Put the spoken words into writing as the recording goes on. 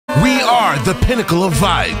are the pinnacle of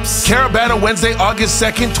vibes. Caravana Wednesday, August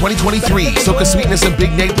 2nd, 2023. Soca Sweetness and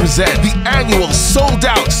Big Nate present the annual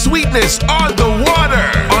sold-out Sweetness on the Water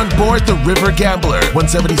on board the River Gambler,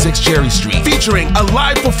 176 Cherry Street, featuring a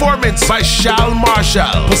live performance by Shal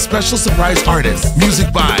Marshall, a special surprise artist.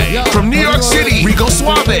 Music by from New York City, Rico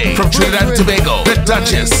Suave, from Trinidad and Tobago, The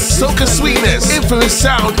Duchess, Soca Sweetness, Infamous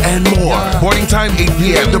Sound, and more. Boarding time 8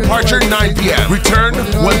 p.m. Departure 9 p.m. Return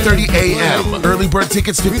 1:30 a.m. Early bird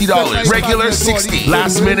tickets $50. Regular $60.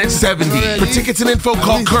 Last minute $70. For tickets and info,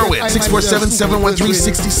 call Kerwin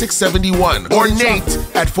 647-713-6671 or Nate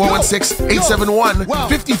at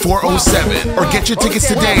 416-871-5407 or get your tickets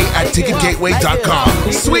today at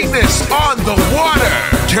ticketgateway.com. Sweetness on the Water.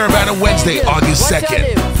 Caravana Wednesday, August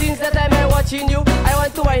 2nd. Since the time I'm watching you, I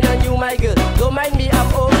want to wine on you, my girl. Don't mind me,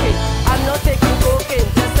 I'm okay. I'm not taking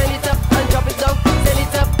cocaine.